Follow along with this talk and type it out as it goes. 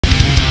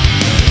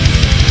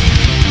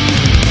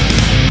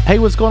Hey,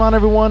 what's going on,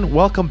 everyone?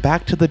 Welcome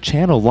back to the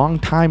channel. Long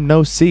time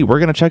no see. We're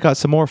going to check out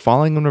some more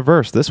Falling in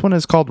Reverse. This one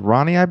is called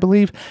Ronnie, I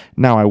believe.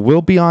 Now, I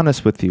will be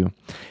honest with you.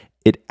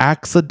 It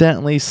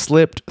accidentally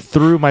slipped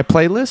through my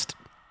playlist,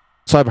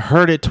 so I've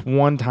heard it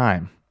one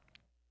time.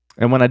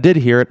 And when I did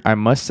hear it, I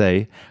must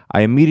say,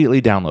 I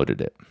immediately downloaded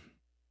it.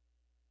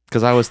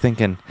 Because I was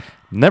thinking,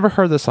 never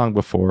heard this song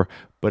before,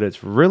 but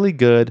it's really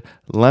good.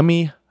 Let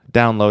me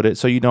download it.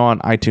 So, you know, on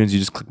iTunes, you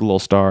just click the little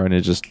star and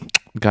it just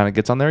kind of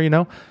gets on there, you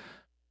know?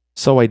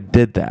 So I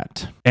did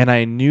that, and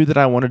I knew that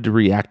I wanted to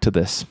react to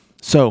this.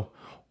 So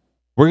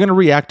we're going to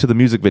react to the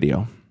music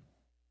video.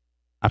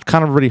 I've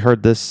kind of already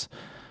heard this,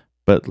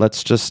 but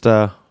let's just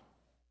kind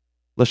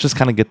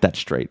of get that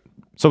straight.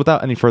 So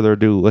without any further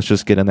ado, let's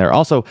just get in there.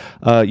 Also,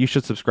 you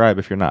should subscribe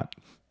if you're not.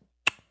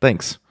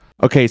 Thanks.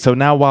 Okay, so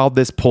now while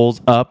this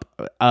pulls up,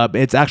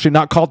 it's actually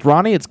not called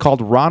Ronnie. It's called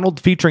Ronald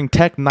featuring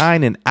Tech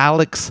 9 and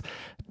Alex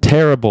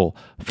Terrible.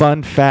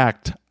 Fun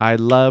fact, I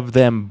love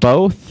them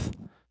both.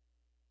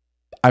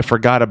 I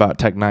forgot about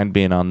Tech 9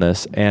 being on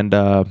this, and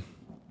I'm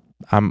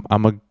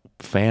a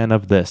fan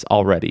of this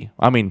already.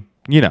 I mean,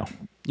 you know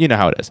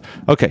how it is.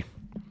 Okay,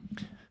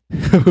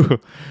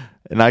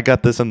 and I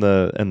got this in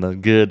the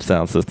good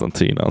sound system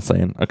too. You know what I'm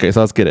saying? Okay,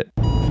 so let's get it.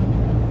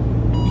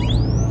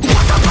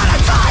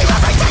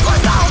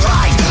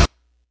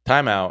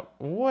 Time out.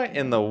 What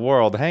in the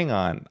world? Hang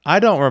on. I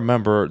don't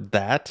remember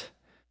that.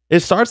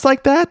 It starts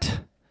like that?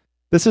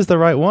 This is the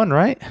right one,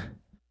 right?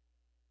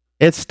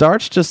 It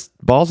starts just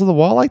balls to the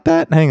wall like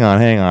that? Hang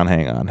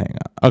on.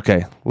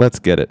 Okay, let's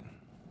get it.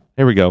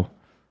 Here we go.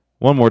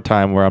 One more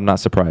time where I'm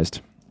not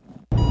surprised.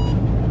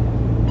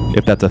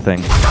 If that's a thing.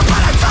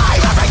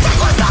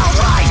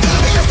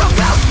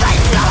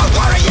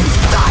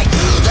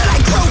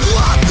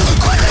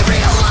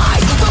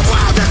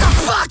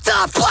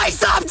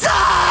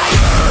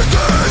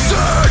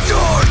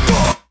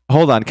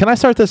 Hold on, can I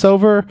start this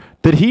over?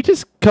 Did he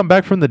just come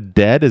back from the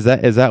dead? Is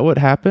that what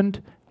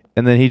happened?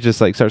 And then he just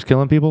like starts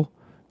killing people?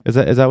 Is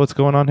that what's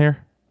going on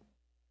here?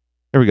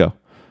 Here we go.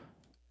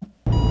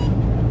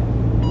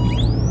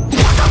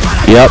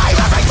 Yep.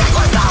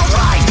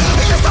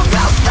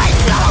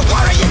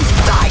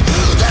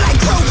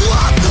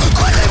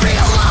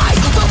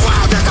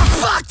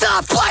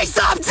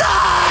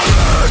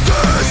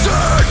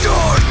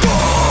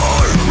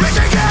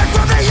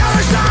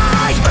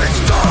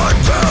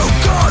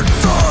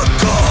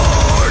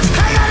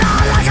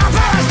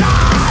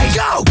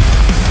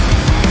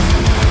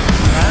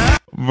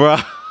 Bro.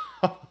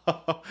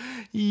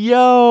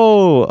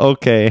 Yo.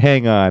 Okay,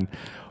 hang on.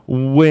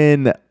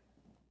 When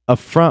a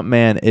front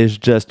man is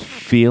just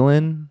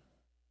feeling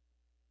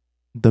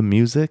the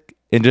music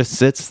and just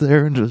sits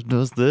there and just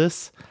does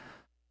this,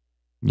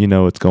 you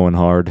know it's going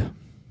hard.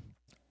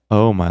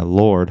 Oh my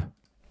Lord.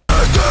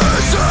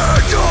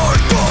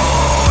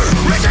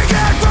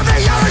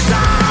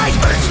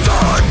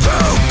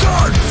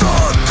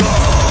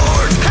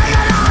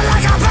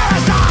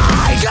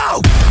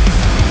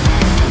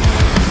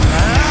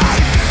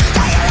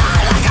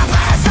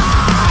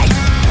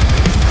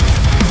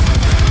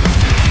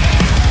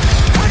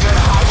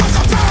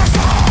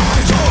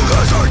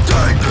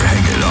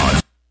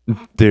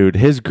 Dude,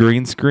 his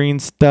green screen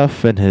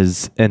stuff and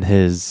his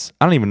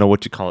I don't even know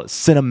what you call it,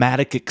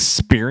 cinematic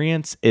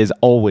experience is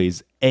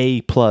always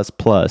A++.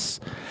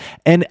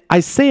 And I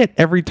say it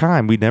every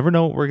time. We never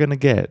know what we're gonna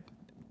get.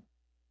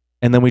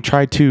 And then we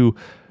try to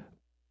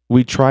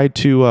what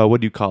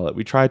do you call it?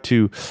 We try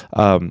to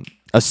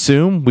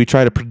assume, we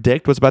try to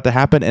predict what's about to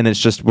happen, and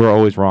it's just we're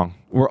always wrong.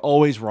 We're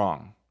always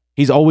wrong.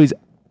 He's always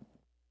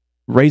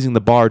raising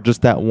the bar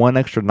just that one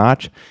extra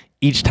notch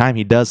each time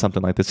he does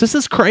something like this. This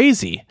is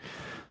crazy.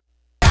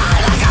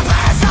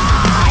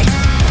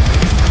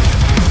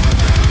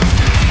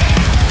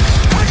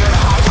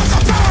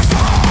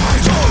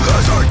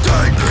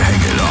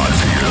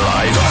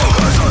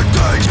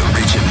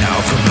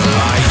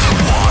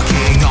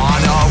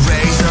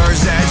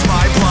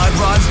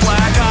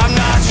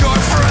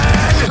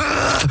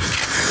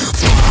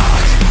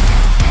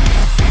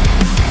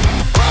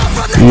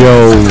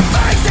 Yo.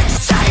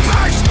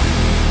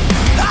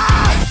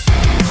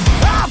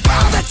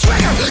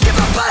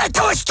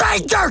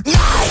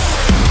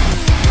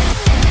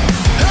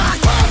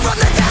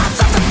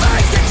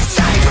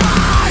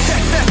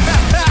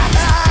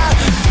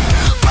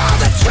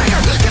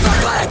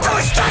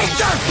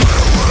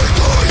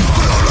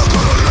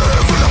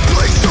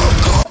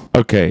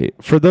 Okay,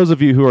 for those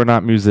of you who are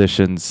not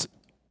musicians,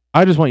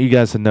 I just want you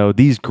guys to know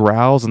these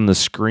growls and the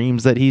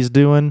screams that he's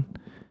doing.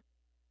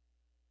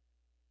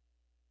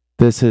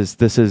 This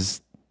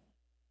is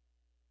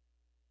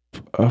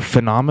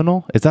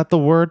phenomenal. Is that the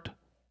word?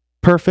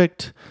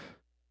 Perfect?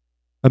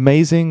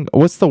 Amazing?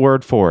 What's the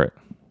word for it?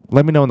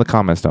 Let me know in the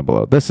comments down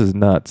below. This is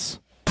nuts.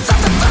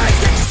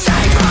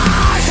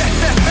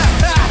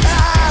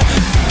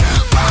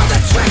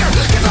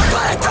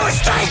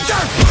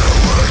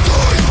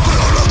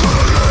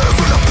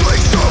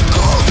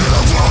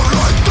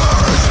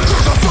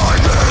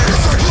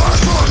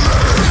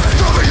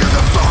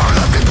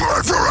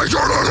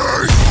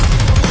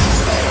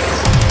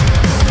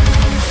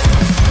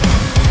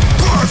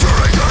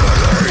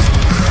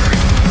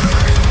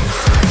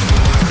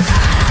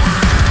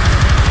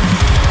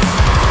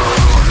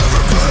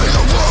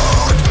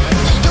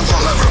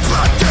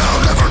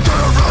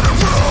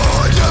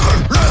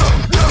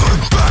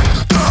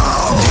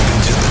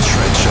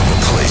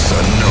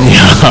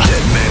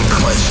 Dead men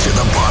clutched to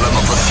the bottom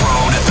of a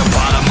throne, at the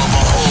bottom of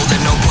a hole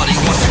that nobody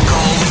wants to go.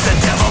 It's the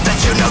devil that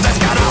you know that's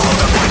got a hold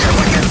of your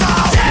wicked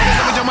soul.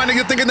 With your mind and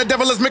you're thinking the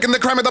devil is making the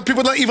crime, and the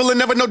people are evil and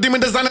never know demon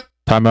designer.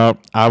 Time out.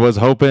 I was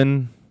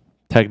hoping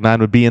Tech 9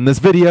 would be in this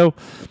video,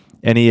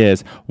 and he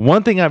is.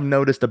 One thing I've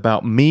noticed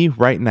about me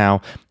right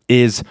now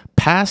is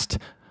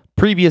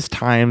previous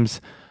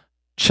times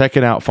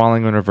checking out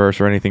Falling in Reverse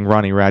or anything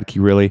Ronnie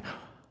Radke, really,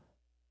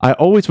 I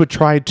always would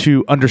try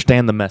to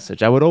understand the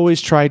message. I would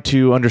always try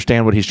to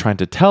understand what he's trying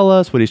to tell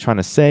us, what he's trying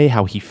to say,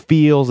 how he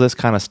feels, this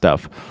kind of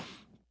stuff.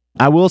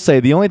 I will say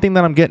the only thing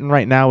that I'm getting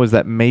right now is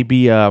that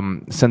maybe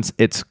since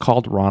it's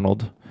called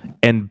Ronald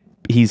and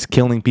he's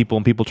killing people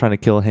and people trying to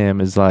kill him,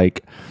 is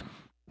like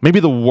maybe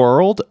the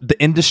world, the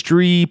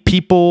industry,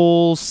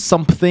 people,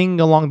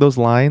 something along those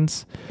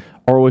lines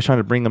are always trying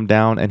to bring him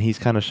down, and he's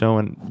kind of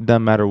showing,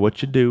 doesn't matter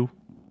what you do,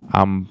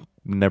 I'm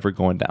never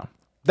going down.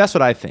 That's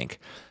what I think.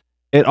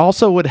 It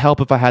also would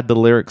help if I had the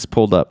lyrics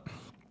pulled up,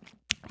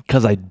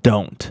 because I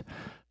don't.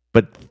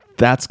 But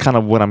that's kind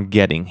of what I'm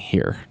getting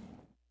here.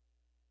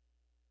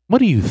 What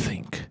do you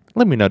think?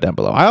 Let me know down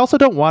below. I also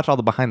don't watch all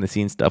the behind the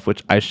scenes stuff,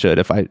 which I should.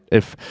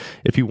 If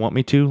you want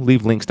me to,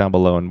 leave links down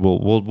below and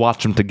we'll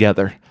watch them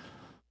together.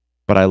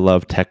 But I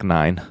love Tech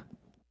 9.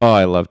 Oh,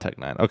 I love Tech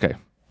 9. Okay.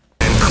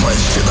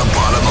 Clutched to the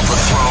bottom of a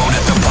throne,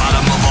 at the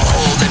bottom of a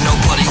hole that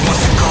nobody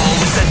wants to go.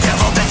 It's the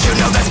devil that you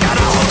know that's got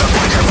a hold of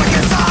your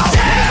wicked soul.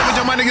 With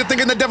your mind and you're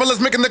thinking the devil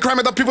is making the crime,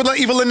 and the people are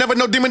evil and never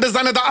know demon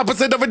designer, the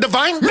opposite of a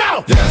divine.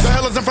 No! Yes. The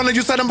hell is in front of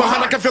you, set him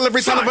behind. I can feel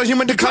every sign of a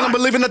human decline. I'm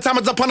believing the time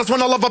is upon us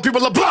when all of our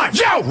people are blind.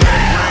 Yo!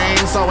 Red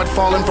rain, saw it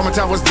falling from a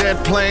tower's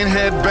dead plane.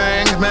 Head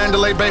bang,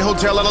 Mandalay Bay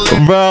Hotel out of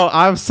lid. Bro,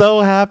 I'm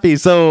so happy.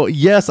 So,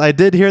 yes, I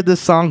did hear this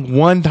song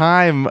one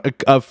time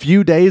a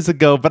few days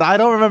ago, but I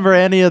don't remember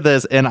any of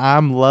this, and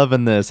I'm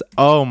loving this.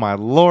 Oh, my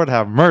Lord,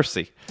 have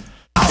mercy.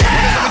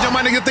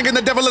 You're thinking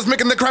the devil is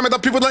making the crime, and the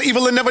people are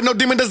evil and never know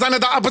demon designer,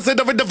 the opposite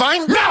of a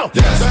divine. No!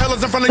 Yes. The hell is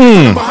in front of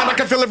you, behind. I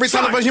can feel every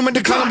sign of a human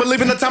decline. I'm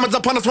believing the time is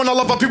upon us when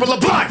all of our people are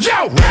blind.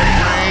 Yo! Red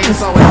rain,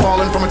 saw it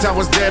falling from a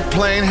tower's dead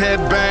plane.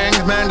 Head bang,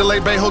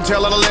 Mandalay Bay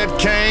Hotel out of lead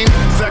cane.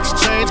 Sex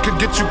change could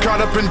get you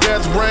caught up in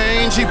death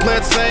range. He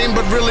played sane,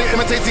 but really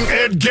imitating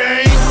Ed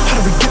Gein.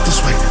 How did we get this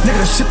way?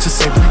 Nigga, that shit to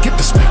say, but we get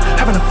this way.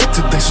 Having a fit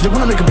today, so you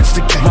wanna make a bitch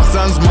today. My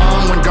son's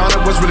mom went gone,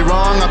 it was really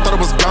wrong. I thought it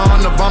was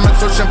gone. The vomit,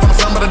 searching for my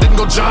son, but I didn't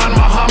go John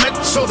Muhammad.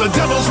 So the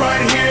devil's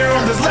right here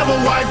on this level,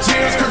 wipe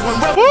tears. Cause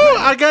when woo,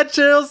 I got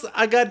chills.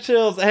 I got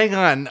chills. Hang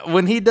on.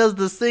 When he does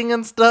the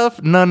singing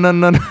stuff, no.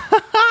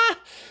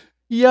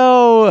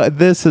 Yo,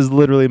 this has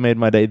literally made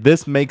my day.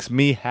 This makes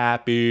me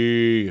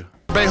happy.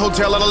 Bay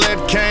Hotel out of lead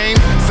cane.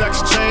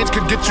 Sex change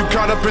could get you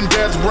caught up in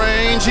death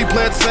range. He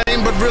played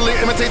sane, but really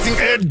imitating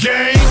Ed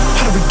Gein.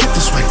 How did we get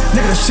this way?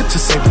 Nigga, that shit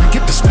to say, but we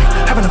get this way.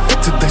 Having a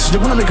fit today, so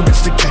you wanna make a bitch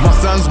today. My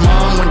son's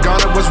mom went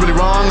gone, it was really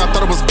wrong. I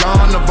thought it was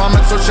gone. The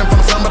vomit, searching for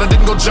my son, but I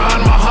didn't go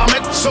John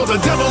Muhammad. So the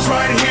devil's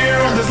right here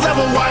on this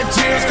level, wipe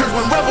tears. Cause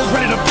when rebels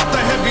ready to pop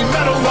the heavy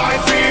metal, I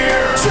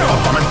fear.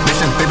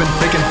 Abomination, they've been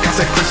faking,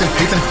 consecration,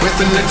 hating,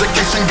 wasting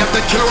education. Got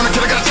that killer on the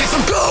killer, gotta chase him.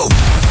 Go!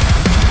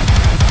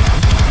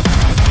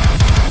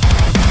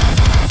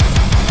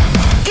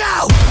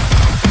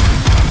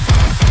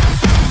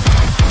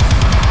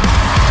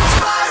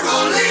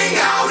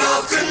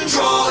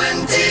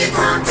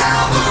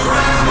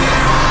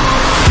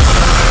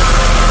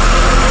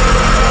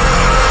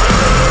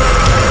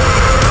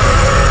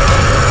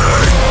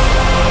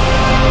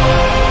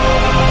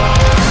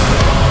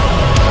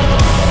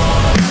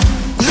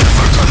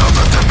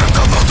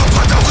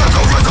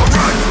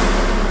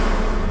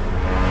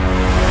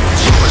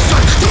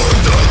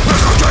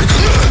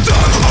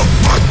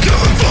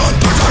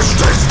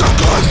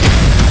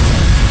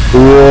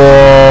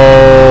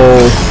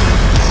 Whoa.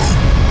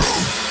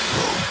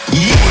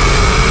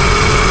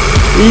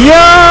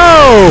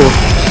 Yo!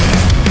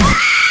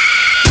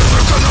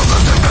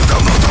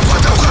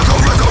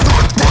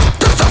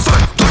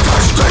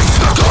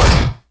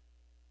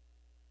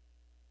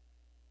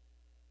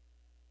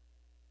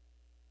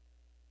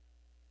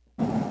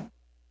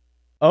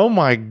 Oh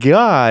my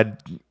God.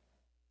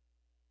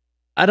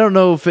 I don't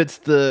know if it's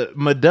the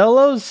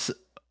Modelo's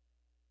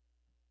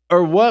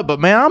or what, but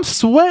man, I'm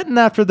sweating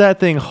after that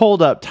thing.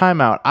 Hold up,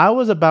 time out. I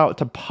was about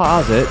to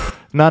pause it.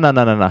 No,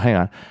 hang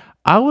on.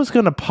 I was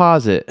going to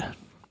pause it.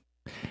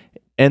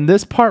 And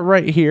this part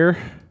right here,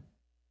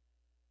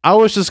 I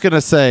was just going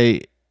to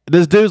say,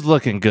 this dude's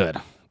looking good,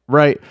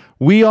 right?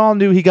 We all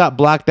knew he got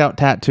blacked out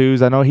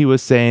tattoos. I know he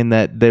was saying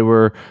that they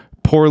were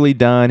poorly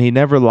done. He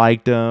never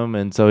liked them,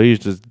 and so he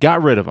just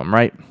got rid of them,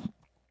 right?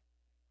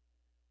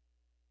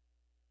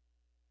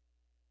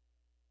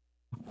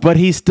 But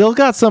he still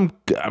got some,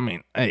 I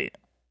mean, hey.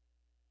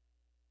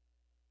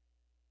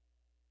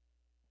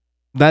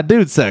 That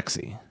dude's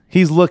sexy.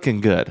 He's looking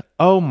good.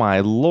 Oh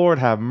my Lord,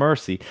 have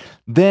mercy.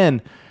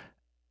 Then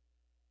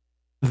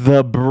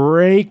the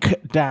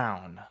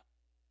breakdown.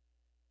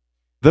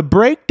 The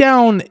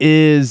breakdown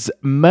is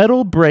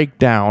metal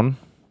breakdown,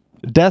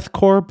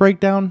 deathcore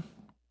breakdown,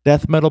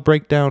 death metal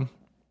breakdown.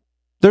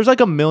 There's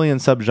like a million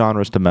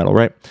subgenres to metal,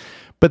 right?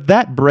 But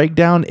that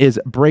breakdown is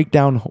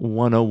breakdown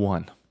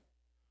 101.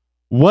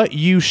 What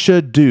you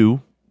should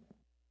do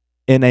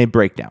in a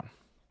breakdown.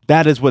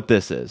 That is what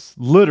this is,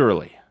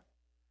 literally.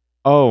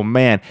 Oh,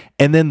 man.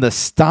 And then the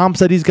stomps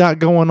that he's got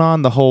going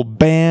on, the whole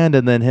band,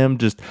 and then him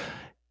just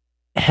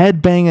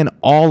headbanging,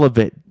 all of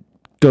it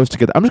goes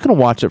together. I'm just going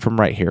to watch it from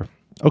right here,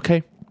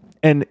 okay?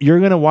 And you're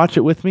going to watch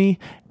it with me,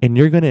 and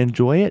you're going to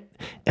enjoy it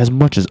as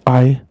much as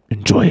I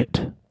enjoy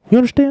it. You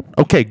understand?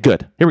 Okay,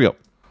 good. Here we go.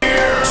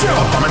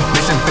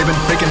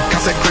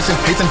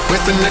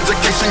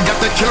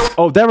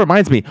 Oh, that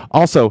reminds me.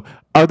 Also,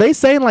 are they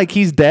saying like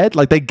he's dead?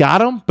 Like they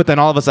got him, but then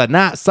all of a sudden,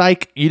 nah,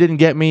 psych, you didn't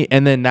get me,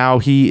 and then now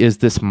he is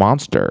this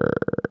monster.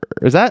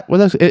 Is that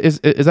is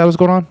that what's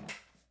going on?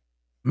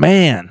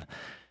 Man.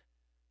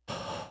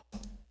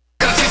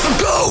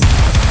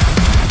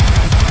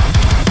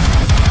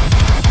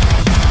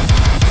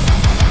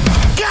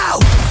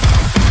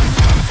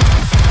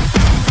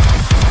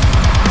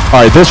 All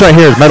right, this right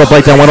here is Metal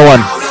Breakdown 101.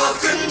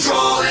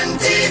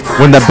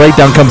 When the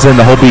breakdown comes in,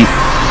 the whole beat.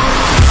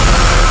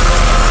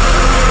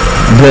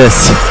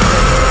 This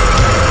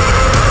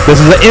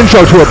is the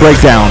intro to a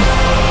breakdown.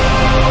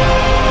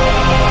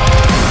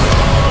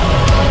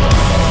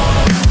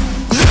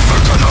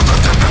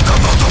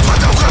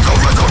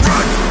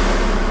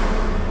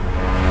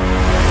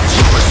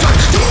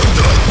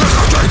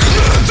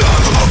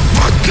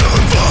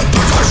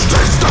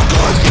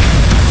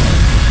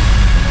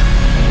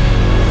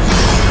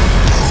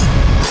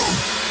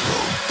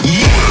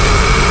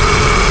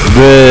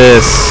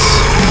 This.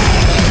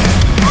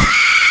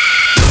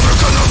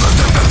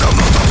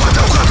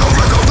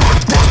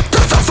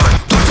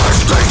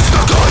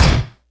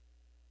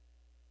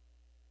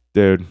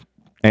 Dude,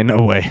 ain't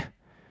no way.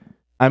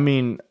 I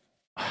mean,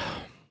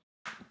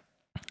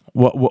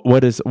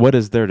 what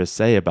is there to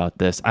say about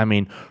this? I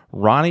mean,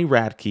 Ronnie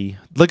Radke,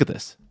 look at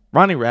this.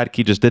 Ronnie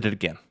Radke just did it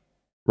again,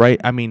 right?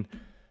 I mean,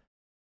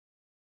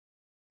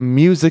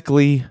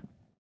 musically,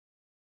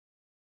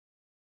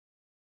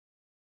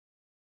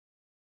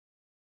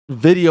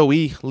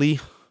 video-y,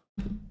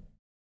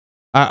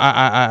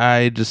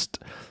 I just,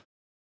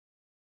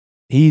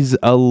 he's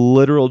a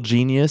literal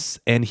genius,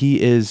 and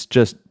he is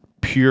just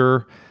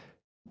pure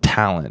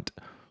talent.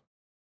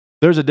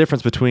 There's a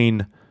difference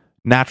between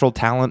natural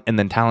talent and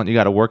then talent you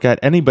got to work at.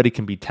 Anybody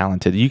can be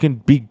talented. You can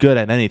be good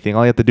at anything.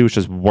 All you have to do is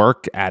just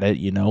work at it,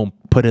 you know,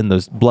 put in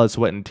those blood,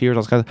 sweat, and tears,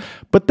 all those kinds of,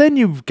 but then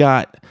you've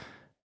got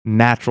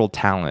natural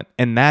talent,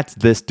 and that's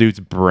this dude's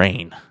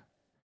brain.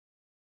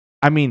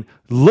 I mean,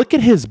 look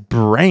at his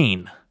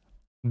brain.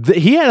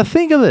 He had to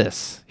think of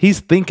this. He's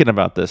thinking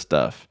about this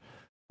stuff.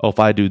 Oh, if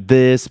I do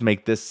this,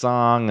 make this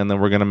song, and then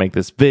we're going to make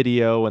this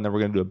video, and then we're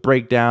going to do a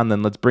breakdown,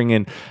 then let's bring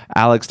in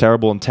Alex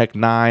Terrible and Tech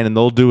 9, and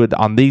they'll do it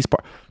on these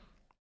parts.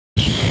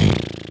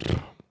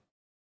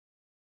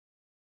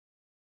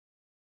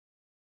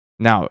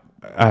 Now,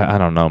 I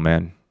don't know,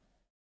 man.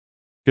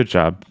 Good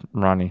job,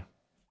 Ronnie.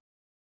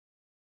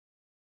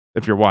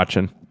 If you're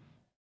watching.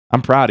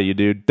 I'm proud of you,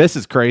 dude. This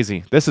is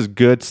crazy. This is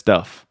good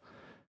stuff.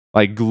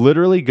 Like,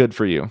 literally good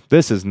for you.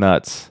 This is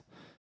nuts.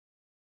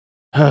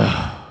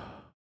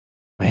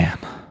 Man.